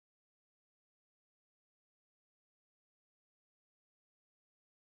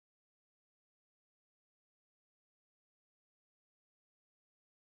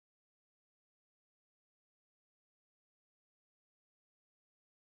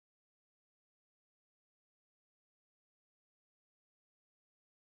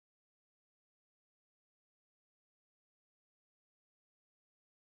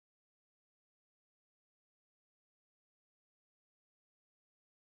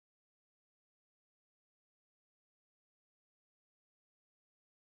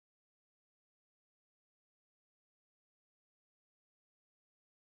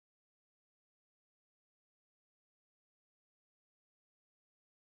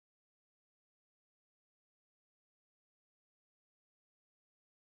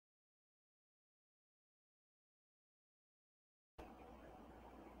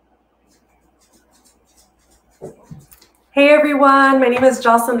Hey everyone, my name is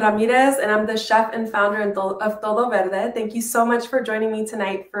Jocelyn Ramirez and I'm the chef and founder of Todo Verde. Thank you so much for joining me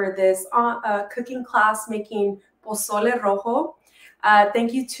tonight for this cooking class making Pozole Rojo.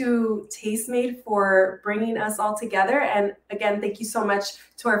 Thank you to Tastemade for bringing us all together. And again, thank you so much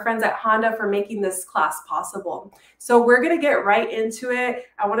to our friends at Honda for making this class possible. So we're gonna get right into it.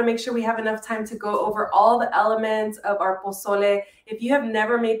 I wanna make sure we have enough time to go over all the elements of our pozole. If you have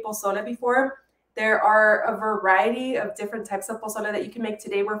never made pozole before, there are a variety of different types of pozole that you can make.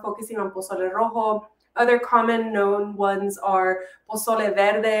 Today we're focusing on pozole rojo. Other common known ones are pozole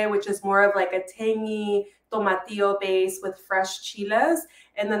verde, which is more of like a tangy tomatillo base with fresh chiles.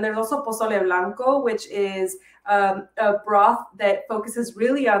 And then there's also pozole blanco, which is a broth that focuses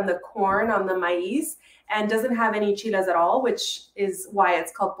really on the corn, on the maize, and doesn't have any chiles at all, which is why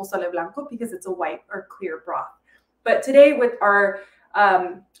it's called pozole blanco, because it's a white or clear broth. But today with our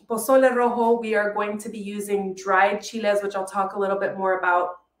pozole rojo, we are going to be using dried chiles, which I'll talk a little bit more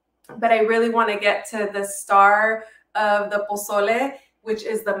about. But I really want to get to the star of the pozole, which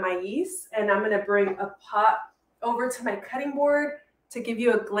is the maize. And I'm going to bring a pot over to my cutting board to give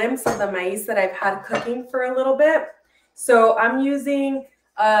you a glimpse of the maize that I've had cooking for a little bit. So I'm using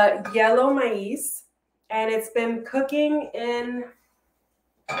yellow maize, and it's been cooking in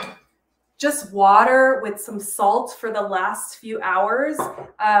just water with some salt for the last few hours.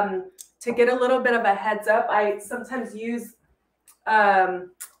 To get a little bit of a heads up, I sometimes use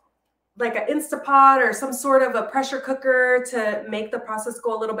like an Instapot or some sort of a pressure cooker to make the process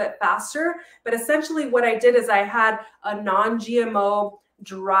go a little bit faster. But essentially what I did is I had a non-GMO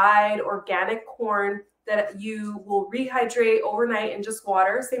dried organic corn that you will rehydrate overnight in just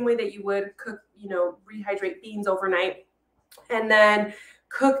water, same way that you would cook, rehydrate beans overnight. And then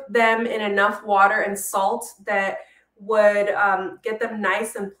cook them in enough water and salt that would get them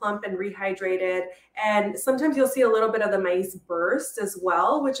nice and plump and rehydrated. And sometimes you'll see a little bit of the maize burst as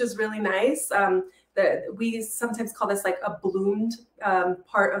well, which is really nice. We sometimes call this like a bloomed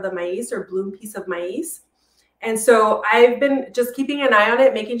part of the maize or bloom piece of maize. And so I've been just keeping an eye on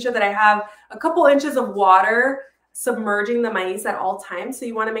it, making sure that I have a couple inches of water submerging the maize at all times. So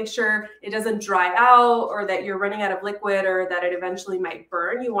you want to make sure it doesn't dry out or that you're running out of liquid or that it eventually might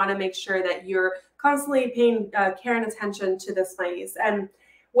burn. You want to make sure that you're constantly paying care and attention to this maize. And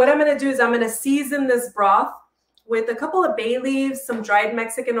what I'm going to do is I'm going to season this broth with a couple of bay leaves, some dried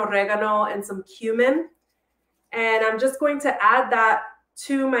Mexican oregano, and some cumin. And I'm just going to add that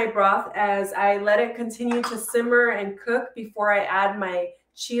to my broth as I let it continue to simmer and cook before I add my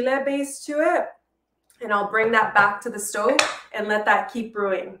chile base to it. And I'll bring that back to the stove and let that keep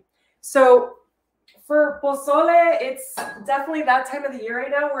brewing. So for pozole, it's definitely that time of the year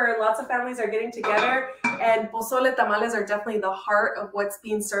right now where lots of families are getting together, and pozole tamales are definitely the heart of what's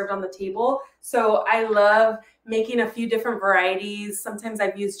being served on the table. So I love making a few different varieties. Sometimes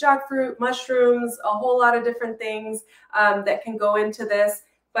I've used jackfruit, mushrooms, a whole lot of different things that can go into this.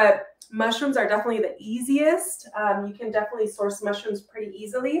 But mushrooms are definitely the easiest. You can definitely source mushrooms pretty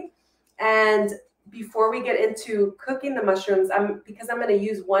easily. And before we get into cooking the mushrooms, because I'm going to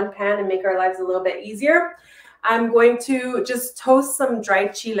use one pan and make our lives a little bit easier, I'm going to just toast some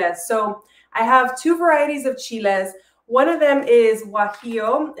dried chiles. So I have two varieties of chiles. One of them is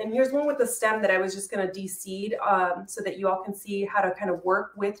guajillo, and here's one with the stem that I was just going to de-seed so that you all can see how to kind of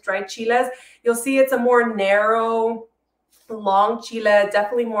work with dried chiles. You'll see it's a more narrow, long chile,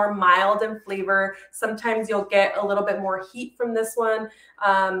 definitely more mild in flavor. Sometimes you'll get a little bit more heat from this one.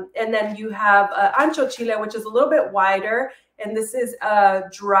 And then you have ancho chile, which is a little bit wider. And this is a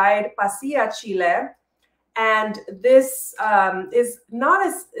dried pasilla chile. And this is not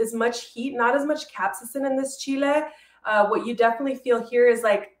as much heat, not as much capsaicin in this chile. What you definitely feel here is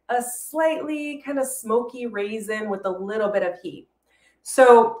like a slightly kind of smoky raisin with a little bit of heat.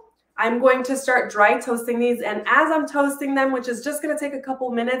 So I'm going to start dry toasting these, and as I'm toasting them, which is just going to take a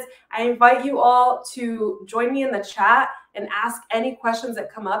couple minutes, I invite you all to join me in the chat and ask any questions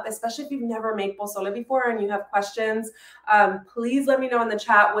that come up, especially if you've never made pozole before and you have questions. Please let me know in the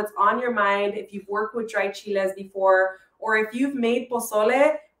chat what's on your mind, if you've worked with dried chiles before, or if you've made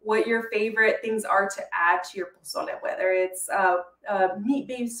pozole, what your favorite things are to add to your pozole, whether it's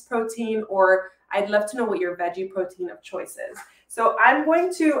meat-based protein, or I'd love to know what your veggie protein of choice is. So I'm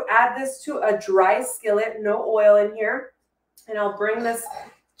going to add this to a dry skillet, no oil in here. And I'll bring this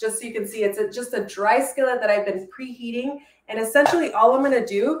just so you can see it's just a dry skillet that I've been preheating. And essentially all I'm going to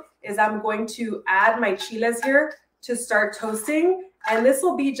do is I'm going to add my chiles here to start toasting. And this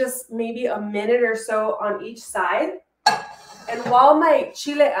will be just maybe a minute or so on each side. And while my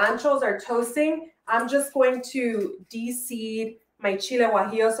chile anchos are toasting, I'm just going to de-seed my chile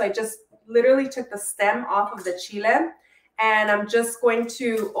guajillo. So I just literally took the stem off of the chile. And I'm just going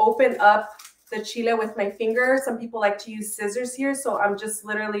to open up the chile with my finger. Some people like to use scissors here. So I'm just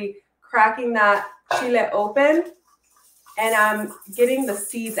literally cracking that chile open. And I'm getting the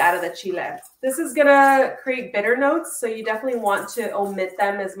seeds out of the chile. This is gonna create bitter notes, so you definitely want to omit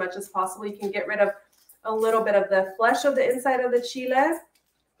them as much as possible. You can get rid of a little bit of the flesh of the inside of the chile,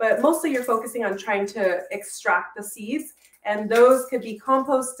 but mostly you're focusing on trying to extract the seeds. And those could be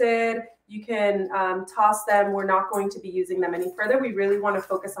composted. You can toss them. We're not going to be using them any further. We really want to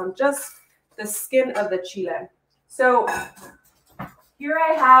focus on just the skin of the chile. So here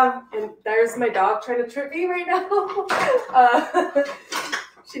I have, and there's my dog trying to trip me right now.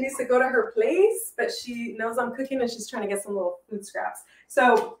 She needs to go to her place, but she knows I'm cooking and she's trying to get some little food scraps.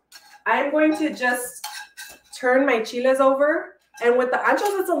 So I'm going to just turn my chiles over. And with the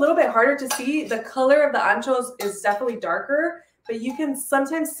anchos, it's a little bit harder to see. The color of the anchos is definitely darker, but you can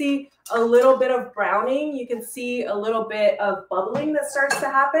sometimes see a little bit of browning. You can see a little bit of bubbling that starts to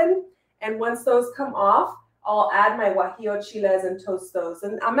happen. And once those come off, I'll add my guajillo chiles and toast those.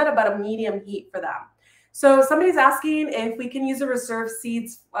 And I'm at about a medium heat for them. So somebody's asking if we can use the reserve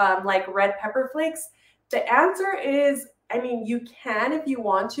seeds like red pepper flakes. The answer is, I mean, you can if you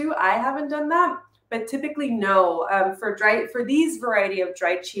want to. I haven't done that, but typically no. For these variety of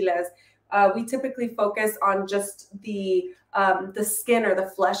dried chiles, we typically focus on just the skin or the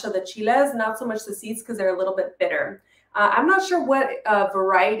flesh of the chiles, not so much the seeds because they're a little bit bitter. I'm not sure what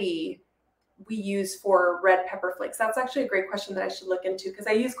variety we use for red pepper flakes. That's actually a great question that I should look into because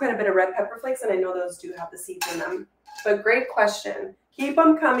I use quite a bit of red pepper flakes and I know those do have the seeds in them. But great question. Keep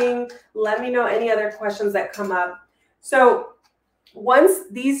them coming. Let me know any other questions that come up. So once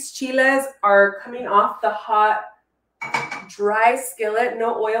these chiles are coming off the hot, dry skillet,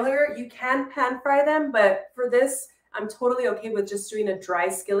 no oil here, you can pan fry them, but for this, I'm totally okay with just doing a dry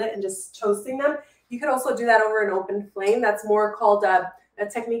skillet and just toasting them. You could also do that over an open flame. That's more called a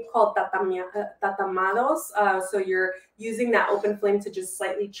technique called tatamados. So you're using that open flame to just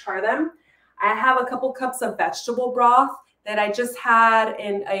slightly char them. I have a couple cups of vegetable broth that I just had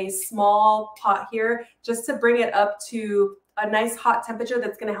in a small pot here just to bring it up to a nice hot temperature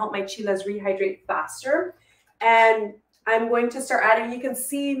that's going to help my chiles rehydrate faster. And I'm going to start adding, you can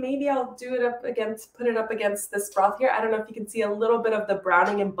see, maybe I'll do it up against, put it up against this broth here. I don't know if you can see a little bit of the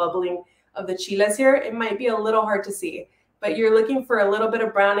browning and bubbling of the chiles here. It might be a little hard to see, but you're looking for a little bit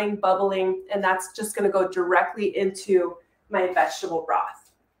of browning, bubbling, and that's just going to go directly into my vegetable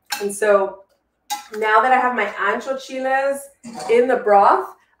broth. And so now that I have my ancho chiles in the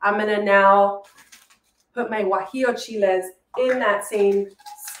broth, I'm going to now put my guajillo chiles in that same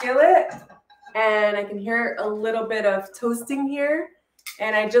skillet. And I can hear a little bit of toasting here.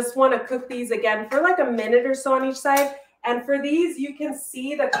 And I just want to cook these again for like a minute or so on each side. And for these, you can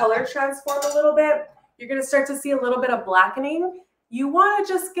see the color transform a little bit. You're going to start to see a little bit of blackening. You want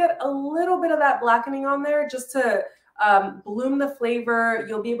to just get a little bit of that blackening on there just to bloom the flavor.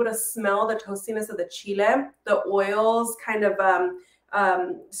 You'll be able to smell the toastiness of the chile, the oils kind of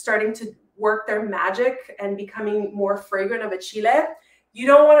starting to work their magic and becoming more fragrant of a chile. You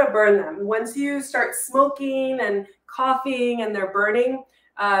don't want to burn them. Once you start smoking and coughing and they're burning,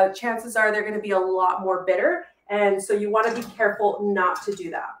 chances are they're going to be a lot more bitter. And so you want to be careful not to do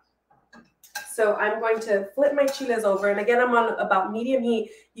that. So I'm going to flip my chiles over. And again, I'm on about medium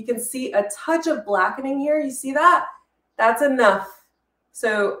heat. You can see a touch of blackening here. You see that? That's enough.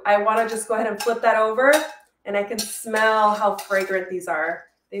 So I want to just go ahead and flip that over. And I can smell how fragrant these are.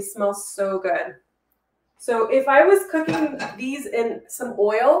 They smell so good. So if I was cooking these in some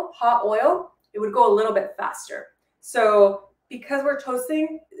oil, hot oil, it would go a little bit faster. So because we're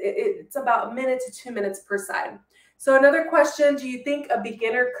toasting, it's about a minute to 2 minutes per side. So another question, do you think a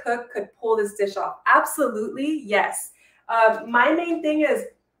beginner cook could pull this dish off? Absolutely, yes. My main thing is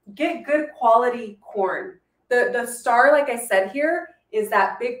get good quality corn. The star, like I said here, is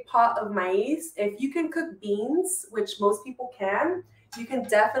that big pot of maize. If you can cook beans, which most people can, you can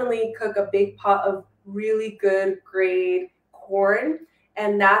definitely cook a big pot of really good grade corn.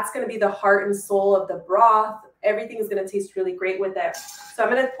 And that's going to be the heart and soul of the broth. Everything is going to taste really great with it. So I'm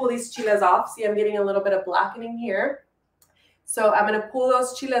going to pull these chiles off. See, I'm getting a little bit of blackening here. So I'm going to pull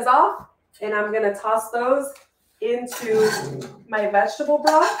those chiles off and I'm going to toss those into my vegetable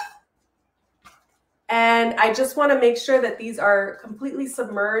broth. And I just want to make sure that these are completely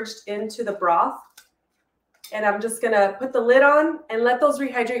submerged into the broth. And I'm just going to put the lid on and let those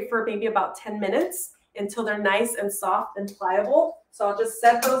rehydrate for maybe about 10 minutes until they're nice and soft and pliable. So I'll just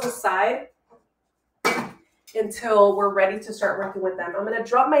set those aside until we're ready to start working with them. I'm going to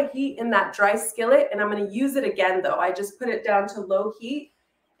drop my heat in that dry skillet and I'm going to use it again though. I just put it down to low heat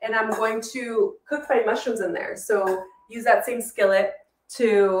and I'm going to cook my mushrooms in there. So use that same skillet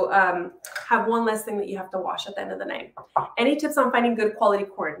to have one less thing that you have to wash at the end of the night. Any tips on finding good quality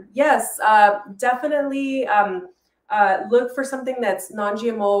corn? Yes, definitely look for something that's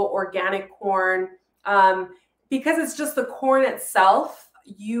non-GMO organic corn. Because it's just the corn itself,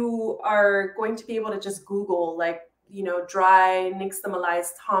 you are going to be able to just Google like, you know, dry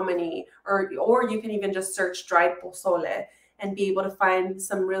nixtamalized hominy, or you can even just search dried pozole and be able to find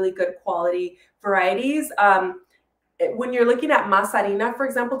some really good quality varieties. When you're looking at masa harina, for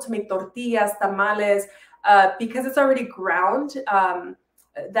example, to make tortillas, tamales, because it's already ground,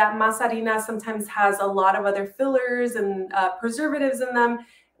 that masa harina sometimes has a lot of other fillers and preservatives in them.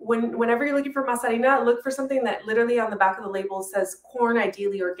 Whenever you're looking for masa harina, look for something that literally on the back of the label says corn,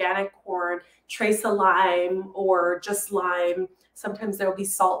 ideally organic corn, trace of lime or just lime. Sometimes there'll be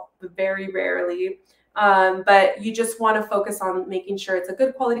salt, but very rarely. But you just want to focus on making sure it's a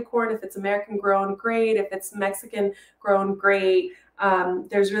good quality corn. If it's American grown, great. If it's Mexican grown, great.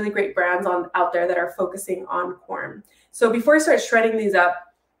 There's really great brands out there that are focusing on corn. So before I start shredding these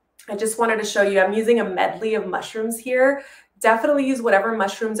up, I just wanted to show you, I'm using a medley of mushrooms here. Definitely use whatever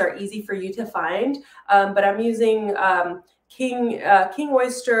mushrooms are easy for you to find. But I'm using king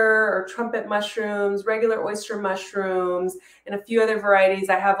oyster or trumpet mushrooms, regular oyster mushrooms, and a few other varieties.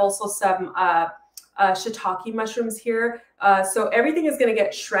 I have also some shiitake mushrooms here. So everything is going to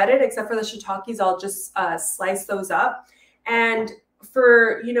get shredded except for the shiitakes. I'll just slice those up. And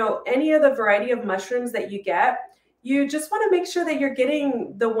for, you know, any of the variety of mushrooms that you get, you just want to make sure that you're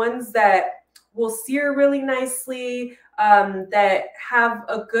getting the ones that will sear really nicely, that have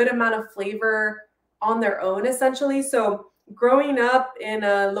a good amount of flavor on their own, essentially. So growing up in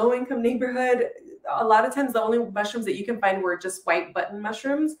a low-income neighborhood, a lot of times the only mushrooms that you can find were just white button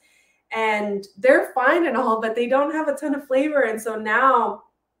mushrooms. And they're fine and all, but they don't have a ton of flavor. And so now,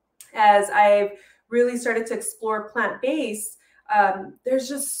 as I've really started to explore plant-based, there's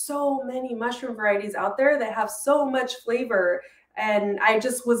just so many mushroom varieties out there that have so much flavor. And I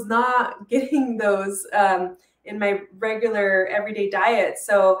just was not getting those in my regular everyday diet.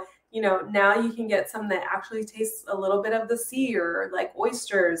 So, you know, now you can get some that actually tastes a little bit of the sea, or like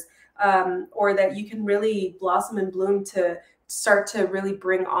oysters, or that you can really blossom and bloom to start to really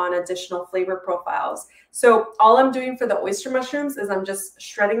bring on additional flavor profiles. So all I'm doing for the oyster mushrooms is I'm just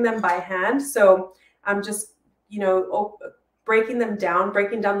shredding them by hand. So I'm just, you know, breaking down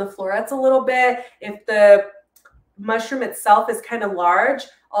the florets a little bit. If the mushroom itself is kind of large,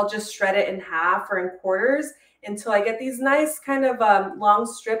 I'll just shred it in half or in quarters until I get these nice kind of long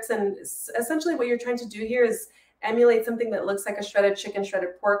strips. And essentially what you're trying to do here is emulate something that looks like a shredded chicken,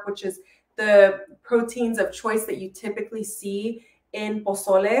 shredded pork, which is the proteins of choice that you typically see in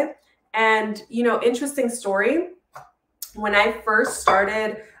pozole. And, you know, interesting story, when I first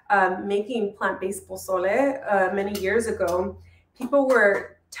started making plant-based pozole many years ago, people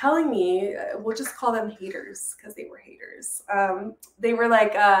were telling me, we'll just call them haters because they were haters. They were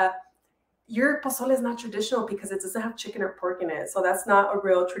like, your pozole is not traditional because it doesn't have chicken or pork in it. So that's not a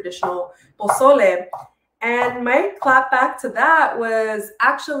real traditional pozole. And my clap back to that was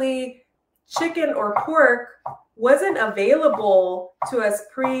actually chicken or pork wasn't available to us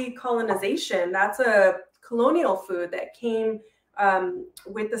pre-colonization. That's a colonial food that came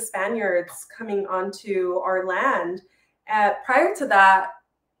with the Spaniards coming onto our land. Prior to that,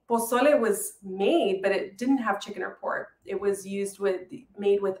 pozole was made, but it didn't have chicken or pork. It was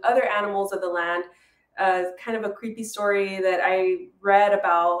made with other animals of the land. Kind of a creepy story that I read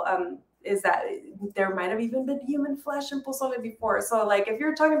about is that there might have even been human flesh in pozole before. So like, if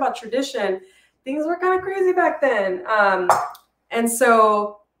you're talking about tradition, things were kind of crazy back then. And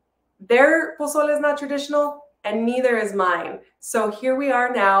so their pozole is not traditional and neither is mine. So here we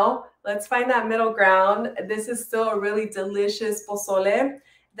are now. Let's find that middle ground. This is still a really delicious pozole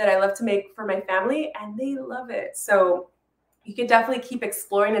that I love to make for my family, and they love it. So you can definitely keep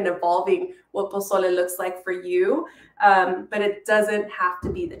exploring and evolving what pozole looks like for you, but it doesn't have to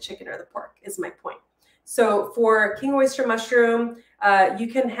be the chicken or the pork, is my point. So for king oyster mushroom, you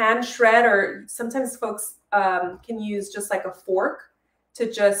can hand shred, or sometimes folks can use just like a fork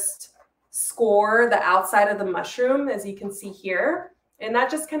to just score the outside of the mushroom, as you can see here. And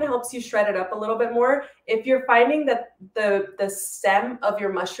that just kind of helps you shred it up a little bit more. If you're finding that the stem of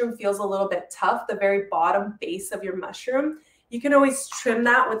your mushroom feels a little bit tough, the very bottom base of your mushroom, you can always trim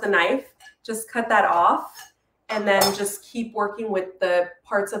that with a knife. Just cut that off and then just keep working with the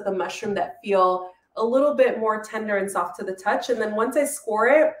parts of the mushroom that feel a little bit more tender and soft to the touch. And then once I score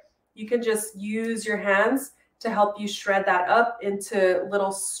it, you can just use your hands to help you shred that up into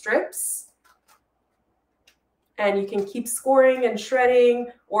little strips. and you can keep scoring and shredding,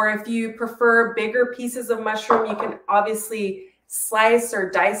 or if you prefer bigger pieces of mushroom, you can obviously slice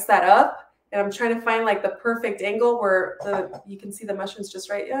or dice that up. And I'm trying to find like the perfect angle where you can see the mushrooms just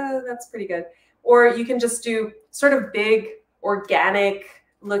right. Yeah, that's pretty good. Or you can just do sort of big organic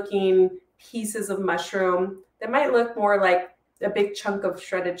looking pieces of mushroom that might look more like a big chunk of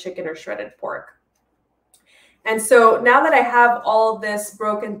shredded chicken or shredded pork. And so now that I have all this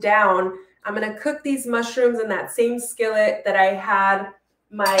broken down, I'm going to cook these mushrooms in that same skillet that I had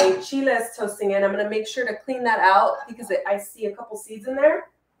my chiles toasting in. I'm going to make sure to clean that out because I see a couple seeds in there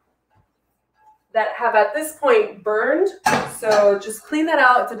that have at this point burned. So just clean that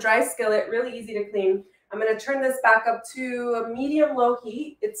out. It's a dry skillet, really easy to clean. I'm going to turn this back up to a medium-low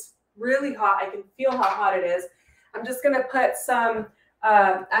heat. It's really hot. I can feel how hot it is. I'm just going to put some,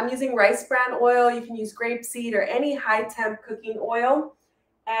 I'm using rice bran oil. You can use grapeseed or any high temp cooking oil.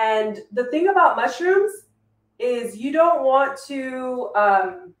 And the thing about mushrooms is you don't want to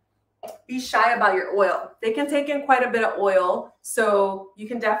be shy about your oil. They can take in quite a bit of oil. So you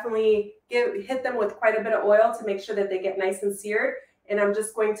can definitely hit them with quite a bit of oil to make sure that they get nice and seared. And I'm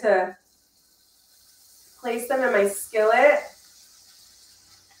just going to place them in my skillet.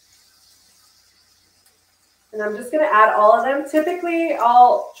 And I'm just going to add all of them. Typically,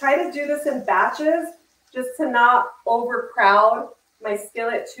 I'll try to do this in batches just to not overcrowd my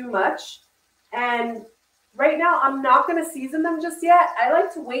skillet too much. And right now, I'm not going to season them just yet. I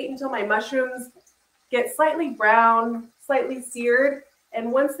like to wait until my mushrooms get slightly brown, slightly seared.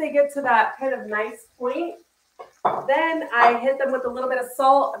 And once they get to that kind of nice point, then I hit them with a little bit of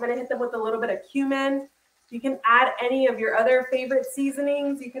salt. I'm going to hit them with a little bit of cumin. You can add any of your other favorite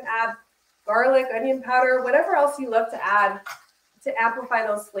seasonings. You can add garlic, onion powder, whatever else you love to add to amplify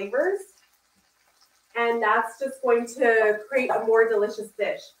those flavors. And that's just going to create a more delicious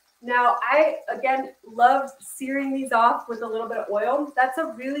dish. Now, I, again, love searing these off with a little bit of oil. That's a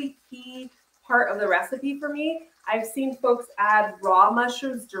really key part of the recipe for me. I've seen folks add raw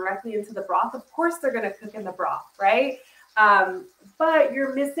mushrooms directly into the broth. Of course, they're going to cook in the broth, right? But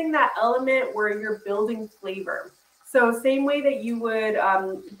you're missing that element where you're building flavor. So same way that you would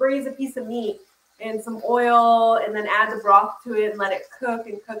braise a piece of meat in some oil and then add the broth to it and let it cook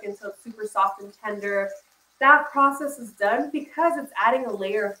until it's super soft and tender. That process is done because it's adding a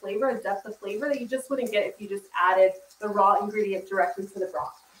layer of flavor, a depth of flavor that you just wouldn't get if you just added the raw ingredient directly to the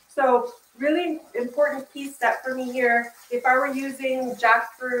broth. So really important key step for me here. If I were using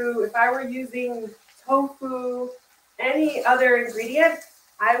jackfruit, if I were using tofu, any other ingredient,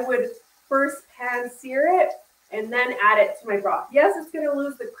 I would first pan sear it and then add it to my broth. Yes, it's going to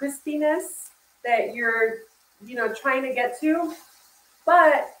lose the crispiness that you're, trying to get to,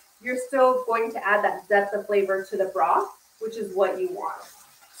 but you're still going to add that depth of flavor to the broth, which is what you want.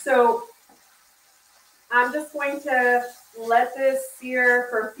 So I'm just going to let this sear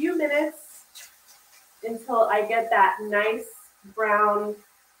for a few minutes until I get that nice brown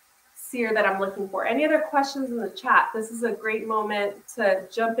sear that I'm looking for. Any other questions in the chat? This is a great moment to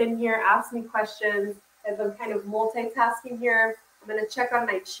jump in here, ask me questions as I'm kind of multitasking here. I'm going to check on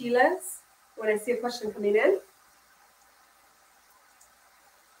my chiles when I see a question coming in.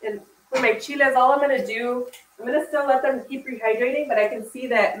 And for my chiles, all I'm going to do, I'm going to still let them keep rehydrating, but I can see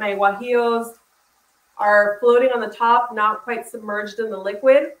that my guajillos are floating on the top, not quite submerged in the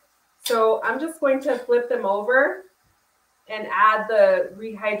liquid. So I'm just going to flip them over and add the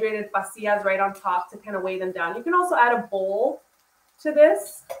rehydrated pasillas right on top to kind of weigh them down. You can also add a bowl to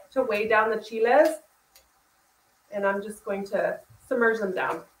this to weigh down the chiles. And I'm just going to submerge them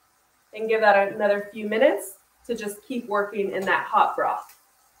down and give that another few minutes to just keep working in that hot broth.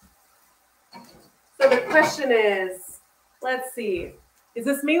 So the question is, let's see, is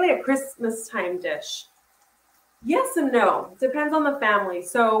this mainly a Christmas time dish? Yes and no. Depends on the family.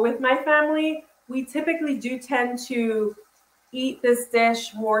 So with my family, we typically do tend to eat this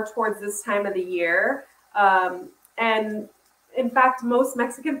dish more towards this time of the year. And in fact, most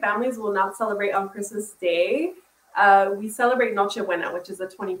Mexican families will not celebrate on Christmas Day. We celebrate Noche Buena, which is the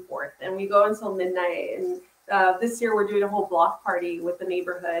 24th, and we go until midnight. And this year we're doing a whole block party with the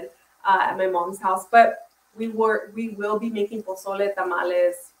neighborhood at my mom's house. But we will be making pozole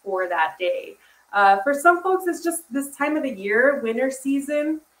tamales for that day. For some folks, it's just this time of the year, winter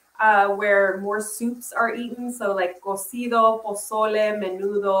season, where more soups are eaten. So like cocido, pozole,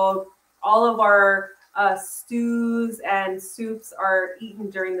 menudo, all of our stews and soups are eaten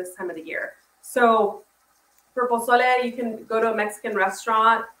during this time of the year. So for pozole, you can go to a Mexican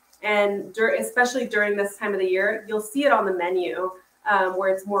restaurant, and especially during this time of the year, you'll see it on the menu where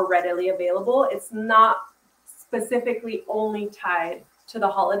it's more readily available. It's not specifically only tied to the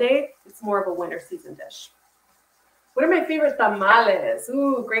holiday. It's more of a winter season dish. What are my favorite tamales?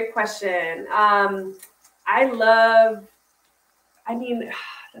 Ooh, great question. I mean,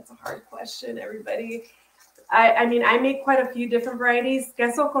 that's a hard question, everybody. I mean, I make quite a few different varieties.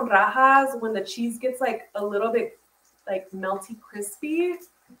 Queso con rajas, when the cheese gets like a little bit like melty crispy,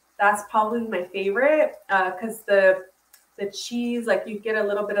 that's probably my favorite because the cheese, like you get a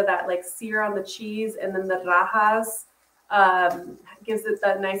little bit of that like sear on the cheese, and then the rajas gives it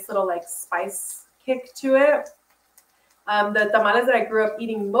that nice little like spice kick to it. The tamales that I grew up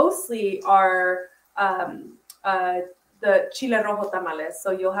eating mostly are the chile rojo tamales.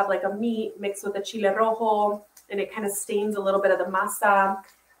 So you'll have like a meat mixed with a chile rojo, and it kind of stains a little bit of the masa.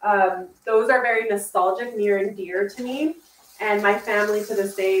 Those are very nostalgic, near and dear to me. And my family to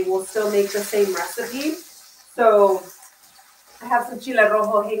this day will still make the same recipe. So I have some chile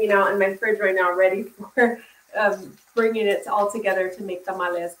rojo hanging out in my fridge right now, ready for bringing it all together to make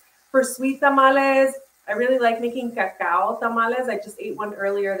tamales. For sweet tamales, I really like making cacao tamales. I just ate one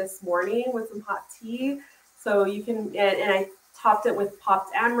earlier this morning with some hot tea. So you can, and I topped it with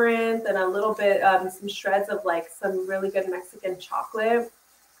popped amaranth and a little bit, some shreds of like some really good Mexican chocolate.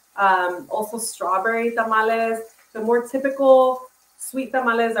 Also strawberry tamales. The more typical sweet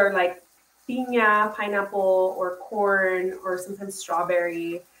tamales are like piña, pineapple, or corn, or sometimes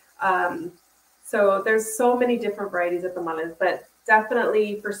strawberry. So there's so many different varieties of tamales, but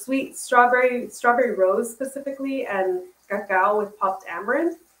definitely for sweet, strawberry rose specifically, and cacao with popped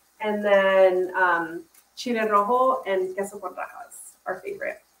amaranth, and then chile rojo and queso con rajas, our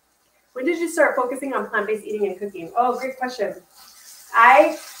favorite. When did you start focusing on plant-based eating and cooking? Oh, great question.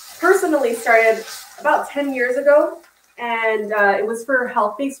 I personally started about 10 years ago, and it was for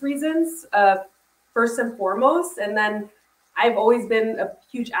health-based reasons, first and foremost, and then I've always been a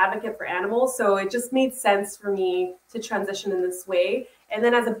huge advocate for animals, so it just made sense for me to transition in this way. And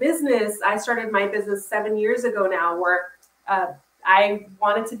then as a business, I started my business 7 years ago now, where I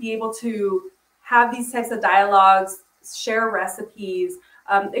wanted to be able to have these types of dialogues, share recipes.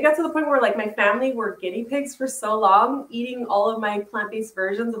 It got to the point where like my family were guinea pigs for so long, eating all of my plant-based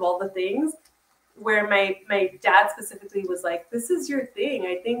versions of all the things, where my dad specifically was like, this is your thing.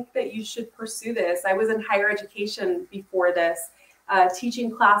 I think that you should pursue this. I was in higher education before this,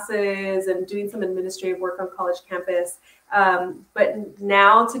 teaching classes and doing some administrative work on college campus. But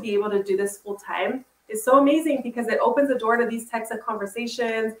now to be able to do this full time is so amazing because it opens the door to these types of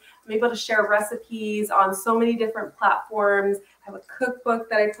conversations. I'm able to share recipes on so many different platforms. I have a cookbook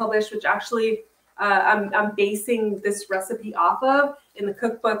that I published, which actually I'm basing this recipe off of. In the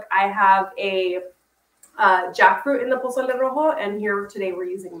cookbook, I have a jackfruit in the pozole rojo, and here today we're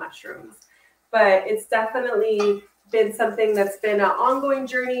using mushrooms. But it's definitely been something that's been an ongoing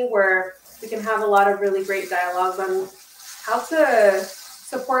journey where we can have a lot of really great dialogues on how to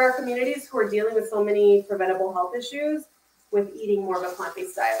support our communities who are dealing with so many preventable health issues with eating more of a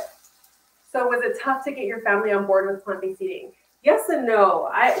plant-based diet. So was it tough to get your family on board with plant-based eating? Yes and no.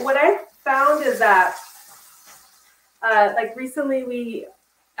 What I found is that like recently we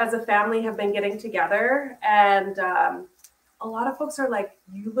as a family have been getting together, and a lot of folks are like,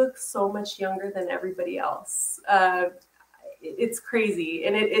 you look so much younger than everybody else. It's crazy,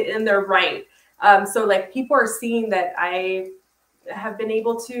 and they're right. So like people are seeing that I have been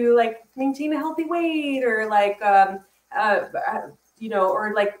able to like maintain a healthy weight, or like you know,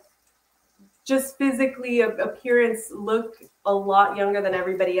 or like just physically appearance look a lot younger than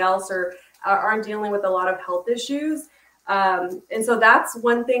everybody else, or aren't dealing with a lot of health issues. And so that's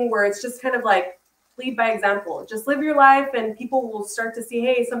one thing where it's just kind of like lead by example. Just live your life, and people will start to see,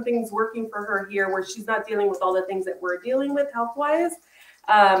 hey, something's working for her here, where she's not dealing with all the things that we're dealing with health-wise.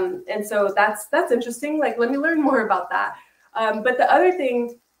 And so that's interesting. Like, let me learn more about that. But the other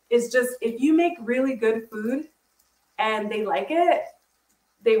thing is just if you make really good food and they like it,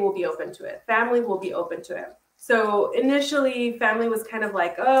 they will be open to it. Family will be open to it. So initially, family was kind of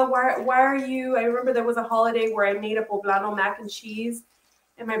like, oh, why are you? I remember there was a holiday where I made a poblano mac and cheese,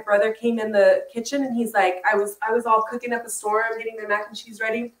 and my brother came in the kitchen, and he's like, I was all cooking up a storm, getting my mac and cheese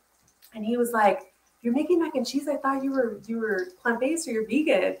ready, and he was like, "You're making mac and cheese? I thought you were plant-based or you're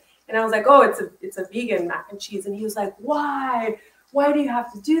vegan." And I was like, "Oh, it's a vegan mac and cheese." And he was like, "Why? Why do you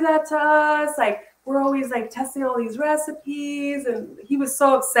have to do that to us? Like, we're always like testing all these recipes." And he was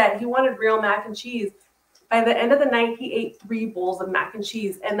so upset. He wanted real mac and cheese. By the end of the night, he ate 3 bowls of mac and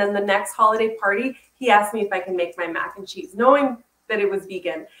cheese. And then the next holiday party, he asked me if I can make my mac and cheese, knowing that it was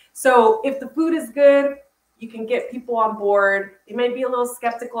vegan. So if the food is good, you can get people on board. They might be a little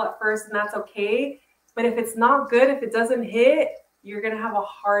skeptical at first, and that's okay. But if it's not good, if it doesn't hit, you're going to have a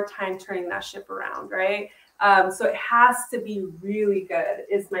hard time turning that ship around, right? So it has to be really good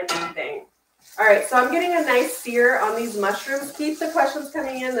is my main thing. All right, so I'm getting a nice sear on these mushrooms. Keep the questions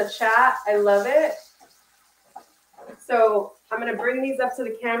coming in the chat. I love it. So I'm going to bring these up to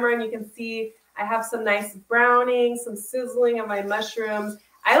the camera, and you can see I have some nice browning, some sizzling of my mushrooms.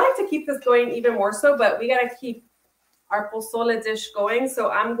 I like to keep this going even more so, but we got to keep our pozole dish going. So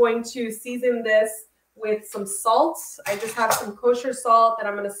I'm going to season this with some salt. I just have some kosher salt that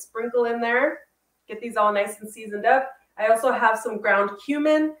I'm going to sprinkle in there. Get these all nice and seasoned up. I also have some ground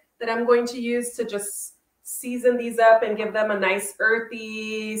cumin that I'm going to use to just season these up and give them a nice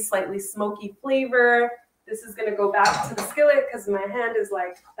earthy, slightly smoky flavor. This is going to go back to the skillet because my hand is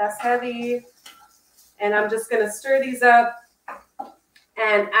like, that's heavy. And I'm just going to stir these up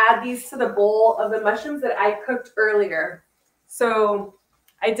and add these to the bowl of the mushrooms that I cooked earlier. So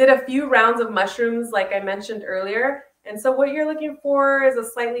I did a few rounds of mushrooms like I mentioned earlier. And so what you're looking for is a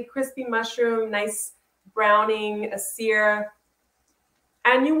slightly crispy mushroom, nice browning, a sear.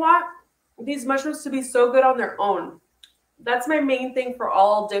 And you want these mushrooms to be so good on their own. That's my main thing for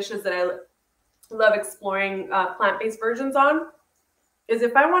all dishes that I love exploring plant-based versions on, is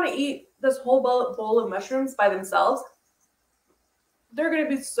if I want to eat this whole bowl of mushrooms by themselves, they're going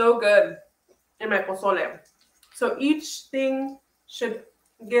to be so good in my pozole. So each thing should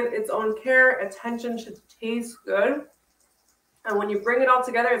get its own care, attention, should taste good. And when you bring it all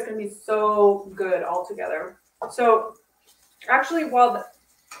together, it's going to be so good all together. So actually, while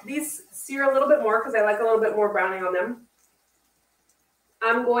these sear a little bit more, because I like a little bit more browning on them,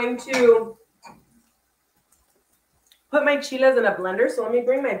 I'm going to put my chiles in a blender. So let me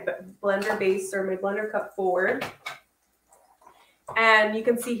bring my blender base or my blender cup forward. And you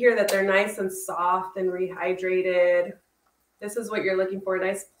can see here that they're nice and soft and rehydrated. This is what you're looking for, a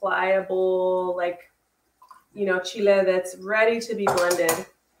nice pliable, like, you know, chile that's ready to be blended.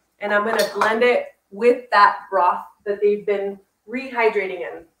 And I'm going to blend it with that broth that they've been rehydrating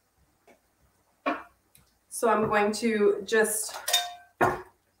in. So I'm going to just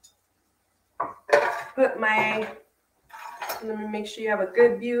put my, let me make sure you have a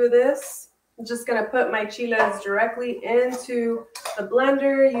good view of this. I'm just going to put my chiles directly into the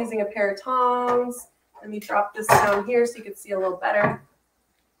blender using a pair of tongs. Let me drop this down here so you can see a little better.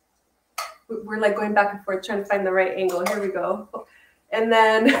 We're like going back and forth trying to find the right angle. Here we go. And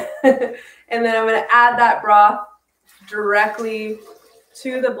then, and then I'm going to add that broth directly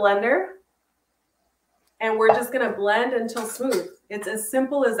to the blender. And we're just going to blend until smooth. It's as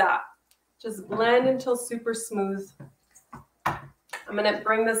simple as that. Just blend until super smooth. I'm going to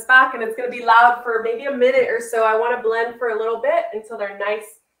bring this back, and it's going to be loud for maybe a minute or so. I want to blend for a little bit until they're nice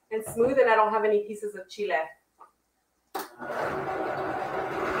and smooth and I don't have any pieces of chile.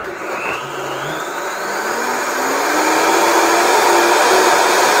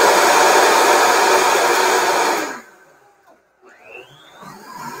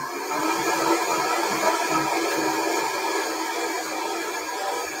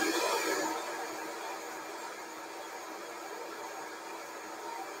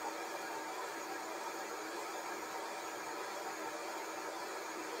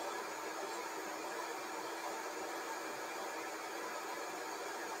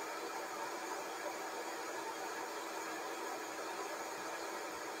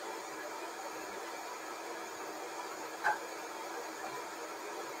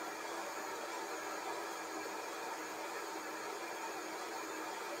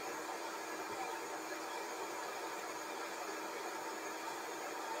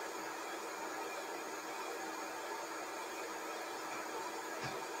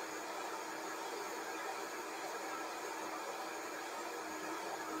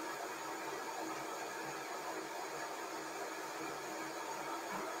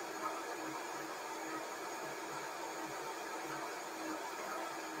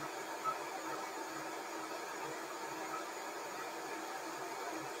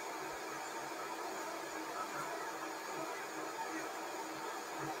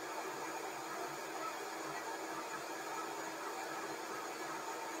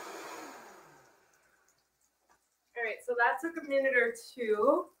 All right, so that took a minute or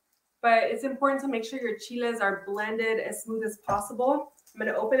two, but it's important to make sure your chiles are blended as smooth as possible. I'm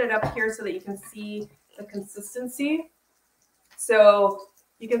going to open it up here so that you can see the consistency. So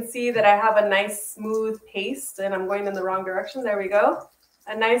you can see that I have a nice smooth paste, and I'm going in the wrong direction. There we go.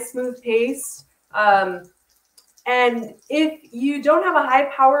 A nice smooth paste. And if you don't have a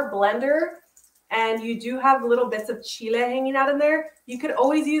high power blender and you do have little bits of chile hanging out in there, you could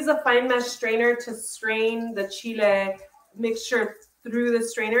always use a fine mesh strainer to strain the chile mixture through the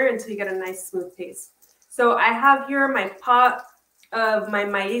strainer until you get a nice smooth paste. So I have here my pot of my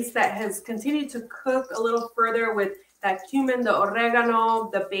maize that has continued to cook a little further with that cumin, the oregano,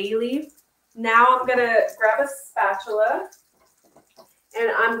 the bay leaf. Now I'm gonna grab a spatula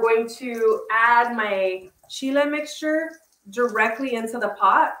and I'm going to add my chile mixture directly into the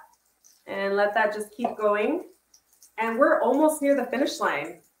pot and let that just keep going. And we're almost near the finish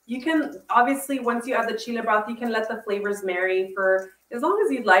line. You can, obviously, once you add the chile broth, you can let the flavors marry for as long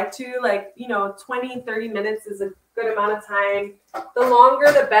as you'd like to, like, 20, 30 minutes is a good amount of time. The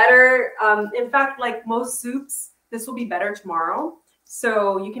longer, the better. In fact, like most soups, this will be better tomorrow.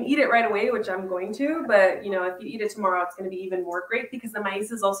 So you can eat it right away, which I'm going to, but if you eat it tomorrow, it's going to be even more great because the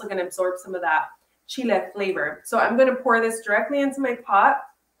maize is also going to absorb some of that chile flavor. So I'm going to pour this directly into my pot.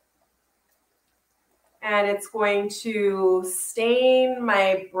 And it's going to stain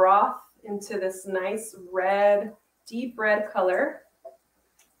my broth into this nice red, deep red color.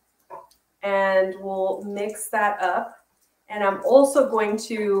 And we'll mix that up. And I'm also going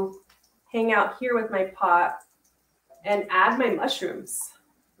to hang out here with my pot and add my mushrooms.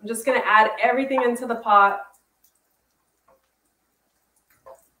 I'm just going to add everything into the pot.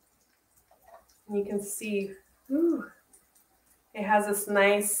 And you can see, it has this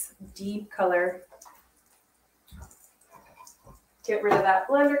nice deep color. Get rid of that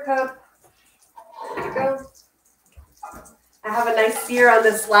blender cup. There you go. I have a nice sear on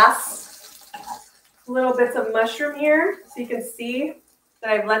this last little bits of mushroom here. So you can see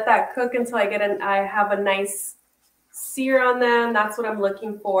that I've let that cook until I have a nice sear on them. That's what I'm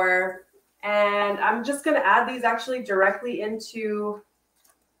looking for. And I'm just going to add these actually directly into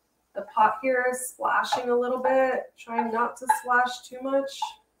the pot here, splashing a little bit, trying not to splash too much.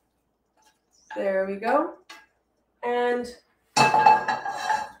 There we go. And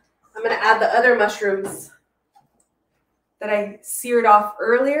I'm going to add the other mushrooms that I seared off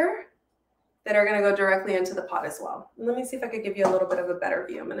earlier that are going to go directly into the pot as well. And let me see if I could give you a little bit of a better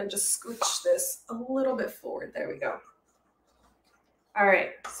view. I'm going to just scooch this a little bit forward. There we go. All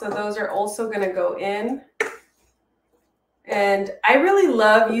right, so those are also going to go in. And I really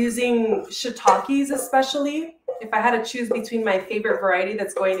love using shiitakes, especially if I had to choose between my favorite variety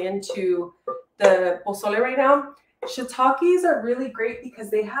that's going into the pozole right now. Shiitakes are really great because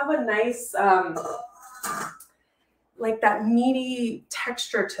they have a nice, like that meaty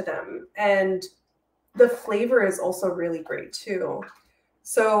texture to them. And the flavor is also really great too.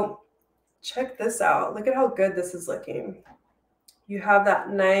 So check this out. Look at how good this is looking. You have that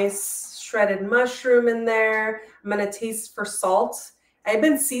nice shredded mushroom in there. I'm going to taste for salt. I've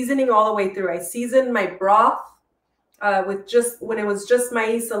been seasoning all the way through. I seasoned my broth with when it was just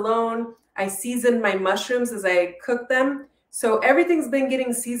maize alone. I seasoned my mushrooms as I cooked them. So everything's been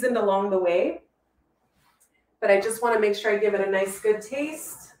getting seasoned along the way. But I just want to make sure I give it a nice good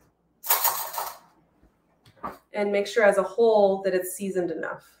taste. And make sure as a whole that it's seasoned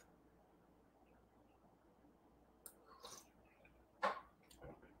enough.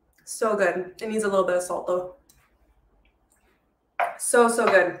 So good. It needs a little bit of salt though. So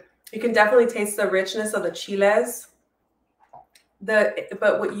good. You can definitely taste the richness of the chiles.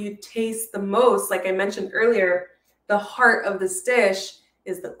 But what you taste the most, like I mentioned earlier, the heart of this dish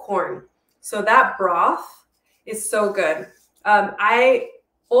is the corn. So that broth is so good. I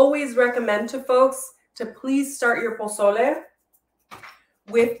always recommend to folks to please start your pozole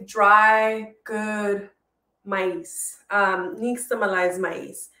with dry, good maize, nixtamalized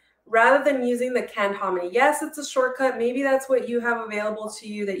maize, rather than using the canned hominy. Yes, it's a shortcut. Maybe that's what you have available to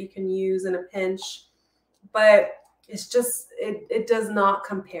you that you can use in a pinch, but it's just, it does not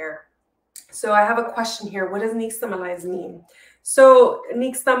compare. So I have a question here. What does nixtamalized mean? So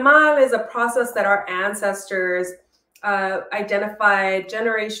nixtamal is a process that our ancestors identified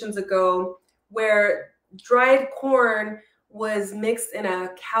generations ago where dried corn was mixed in a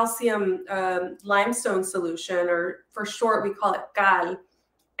calcium limestone solution, or for short, we call it cal.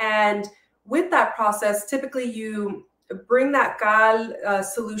 And with that process, typically you bring that cal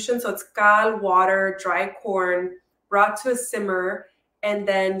solution, so it's cal, water, dry corn, brought to a simmer, and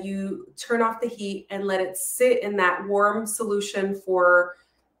then you turn off the heat and let it sit in that warm solution for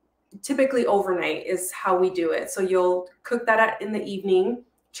typically overnight is how we do it. So you'll cook that in the evening,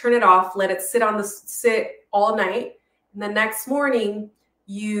 turn it off, let it sit all night. And the next morning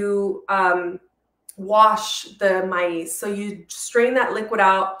you wash the maize. So you strain that liquid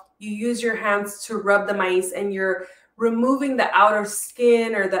out, you use your hands to rub the maize, and you're removing the outer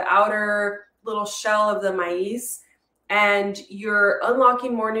skin or the outer little shell of the maize. And you're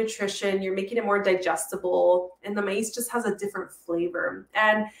unlocking more nutrition, you're making it more digestible, and the maize just has a different flavor.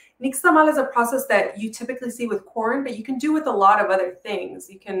 And nixtamal is a process that you typically see with corn, but you can do with a lot of other things.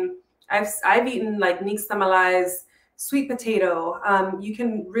 You can, I've eaten like nixtamalized sweet potato. You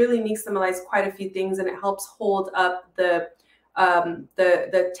can really nixtamalize quite a few things, and it helps hold up the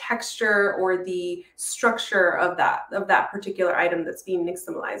the texture or the structure of that particular item that's being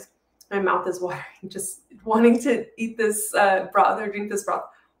nixtamalized. My mouth is watering, just wanting to eat this broth or drink this broth.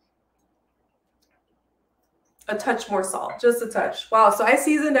 A touch more salt, just a touch. Wow, so I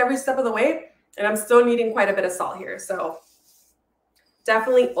seasoned every step of the way, and I'm still needing quite a bit of salt here. So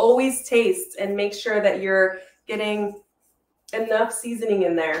definitely always taste and make sure that you're getting enough seasoning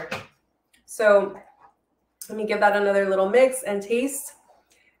in there. So let me give that another little mix and taste.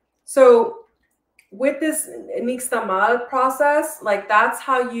 So with this nixtamal process, like that's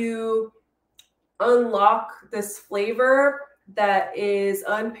how you unlock this flavor that is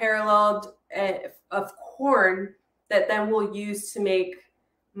unparalleled of corn that then we'll use to make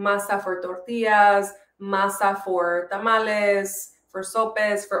masa for tortillas, masa for tamales, for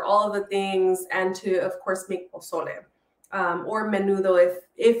sopes, for all of the things, and to, of course, make pozole or menudo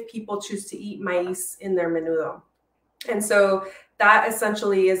if people choose to eat maize in their menudo. And so that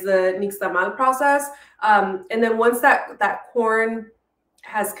essentially is the nixtamal process. And then once that corn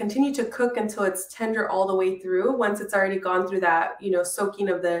has continued to cook until it's tender all the way through, once it's already gone through that, soaking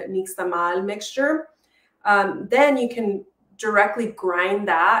of the nixtamal mixture, then you can directly grind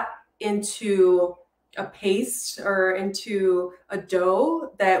that into a paste or into a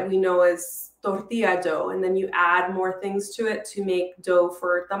dough that we know as tortilla dough. And then you add more things to it to make dough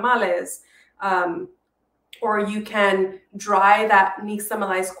for tamales. Or you can dry that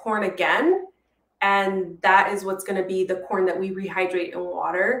nixtamalized corn again. And that is what's going to be the corn that we rehydrate in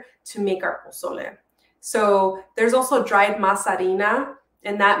water to make our pozole. So there's also dried masarina.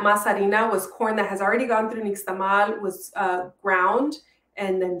 And that masarina was corn that has already gone through nixtamal, was ground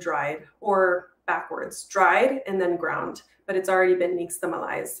and then dried, or backwards, dried and then ground, but it's already been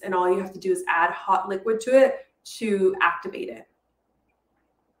nixtamalized. And all you have to do is add hot liquid to it to activate it.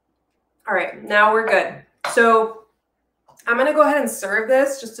 All right, now we're good. So I'm going to go ahead and serve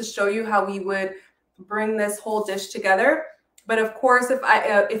this just to show you how we would bring this whole dish together. But of course, if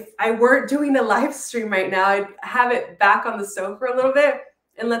I weren't doing a live stream right now, I'd have it back on the stove for a little bit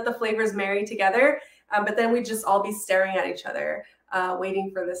and let the flavors marry together. But then we'd just all be staring at each other,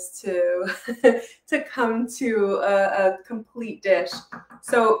 waiting for this to come to a complete dish.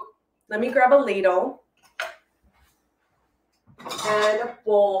 So let me grab a ladle and a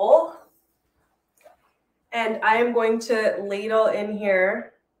bowl. And I am going to ladle in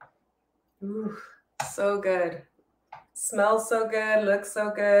here. Ooh, so good. Smells so good, looks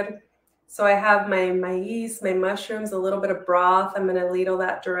so good. So I have my maize, my mushrooms, a little bit of broth. I'm going to ladle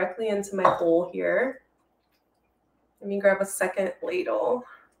that directly into my bowl here. Let me grab a second ladle.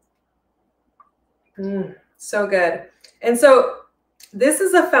 So good. And so this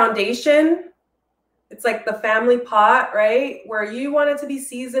is a foundation. It's like the family pot, right? Where you want it to be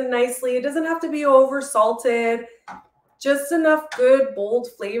seasoned nicely. It doesn't have to be over salted, just enough good, bold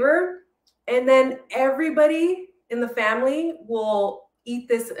flavor. And then everybody in the family will eat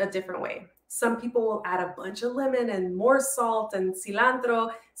this a different way. Some people will add a bunch of lemon and more salt and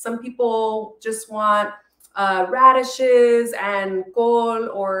cilantro. Some people just want radishes and col,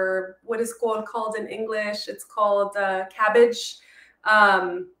 or what is col called in English? It's called cabbage.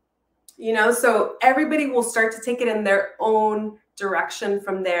 So everybody will start to take it in their own direction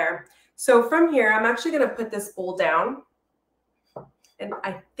from there. So from here, I'm actually going to put this bowl down. And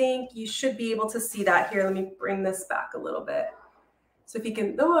I think you should be able to see that here. Let me bring this back a little bit. So if you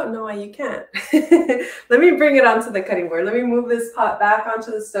can, no, you can't. Let me bring it onto the cutting board. Let me move this pot back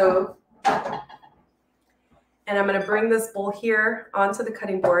onto the stove. And I'm going to bring this bowl here onto the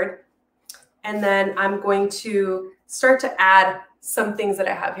cutting board. And then I'm going to start to add some things that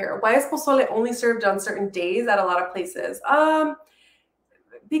I have here. Why is pozole only served on certain days at a lot of places?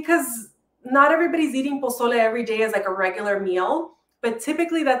 Because not everybody's eating pozole every day as like a regular meal, but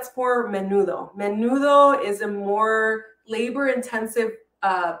typically that's for menudo. Menudo is a more labor-intensive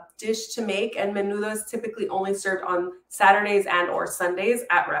dish to make, and menudo is typically only served on Saturdays and or Sundays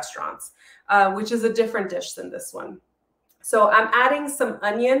at restaurants, which is a different dish than this one. So I'm adding some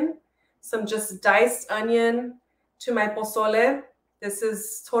onion, some just diced onion to my pozole. This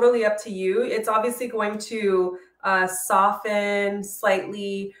is totally up to you. It's obviously going to soften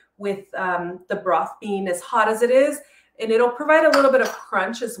slightly with the broth being as hot as it is, and it'll provide a little bit of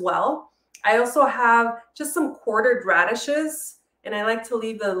crunch as well. I also have just some quartered radishes, and I like to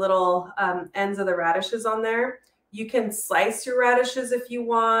leave the little ends of the radishes on there. You can slice your radishes if you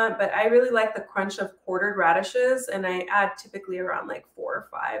want, but I really like the crunch of quartered radishes, and I add typically around like 4 or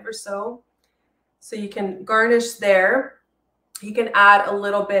 5 or so. So you can garnish there. You can add a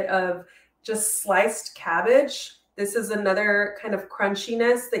little bit of just sliced cabbage. This is another kind of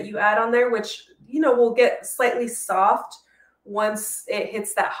crunchiness that you add on there, which, will get slightly soft once it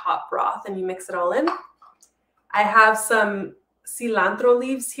hits that hot broth and you mix it all in. I have some cilantro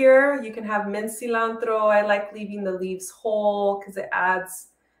leaves here. You can have minced cilantro. I like leaving the leaves whole because it adds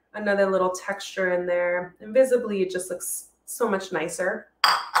another little texture in there. And visibly, it just looks so much nicer.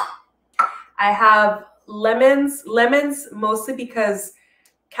 I have lemons mostly because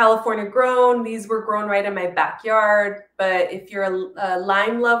California grown. These were grown right in my backyard. But if you're a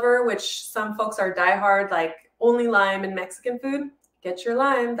lime lover, which some folks are diehard, like only lime in Mexican food, get your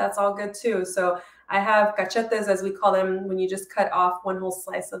lime. That's all good too. So I have cachetes, as we call them, when you just cut off one whole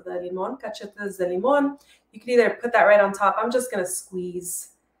slice of the limon, cachetes de limon. You can either put that right on top. I'm just going to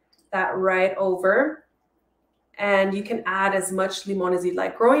squeeze that right over. And you can add as much limon as you'd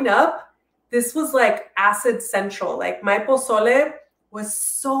like. Growing up, this was like acid central. Like my pozole was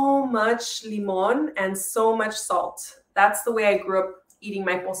so much limon and so much salt. That's the way I grew up eating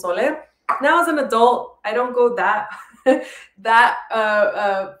my pozole. Now as an adult, I don't go that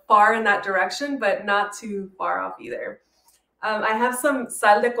far in that direction, but not too far off either. I have some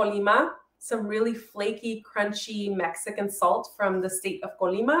sal de Colima, some really flaky, crunchy Mexican salt from the state of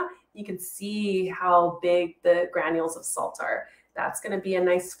Colima. You can see how big the granules of salt are. That's going to be a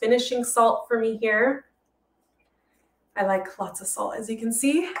nice finishing salt for me here. I like lots of salt, as you can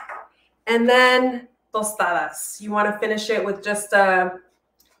see. And then tostadas. You want to finish it with just a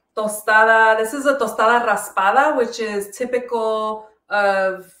tostada. This is a tostada raspada, which is typical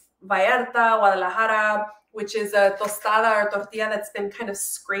of Vallarta, Guadalajara, which is a tostada or tortilla that's been kind of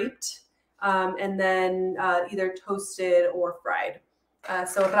scraped and then either toasted or fried.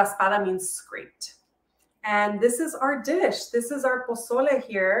 So raspada means scraped. And this is our dish. This is our pozole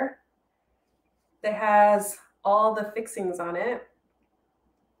here that has all the fixings on it.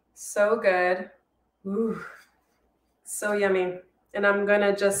 So good. Ooh, so yummy. And I'm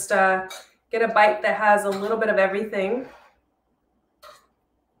gonna just get a bite that has a little bit of everything.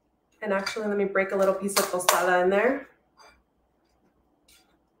 And actually, let me break a little piece of tostada in there.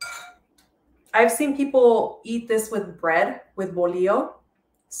 I've seen people eat this with bread, with bolillo.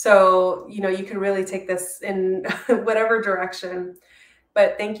 So, you know, you can really take this in whatever direction.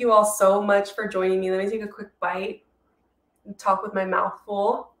 But thank you all so much for joining me. Let me take a quick bite and talk with my mouth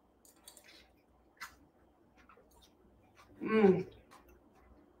full.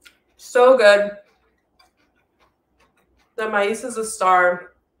 So good. The maize is a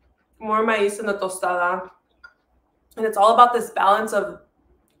star. More maize in the tostada. And it's all about this balance of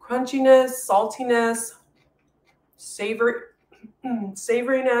crunchiness, saltiness, savoriness,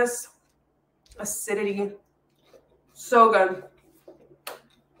 acidity. So good.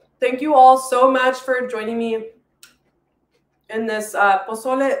 Thank you all so much for joining me in this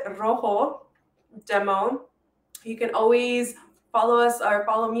Pozole Rojo demo. You can always follow us or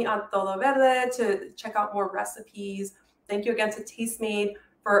follow me on Todo Verde to check out more recipes. Thank you again to Tastemade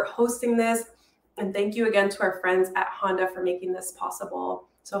for hosting this. And thank you again to our friends at Honda for making this possible.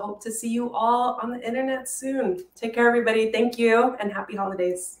 So hope to see you all on the internet soon. Take care, everybody. Thank you and happy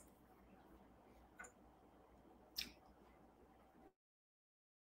holidays.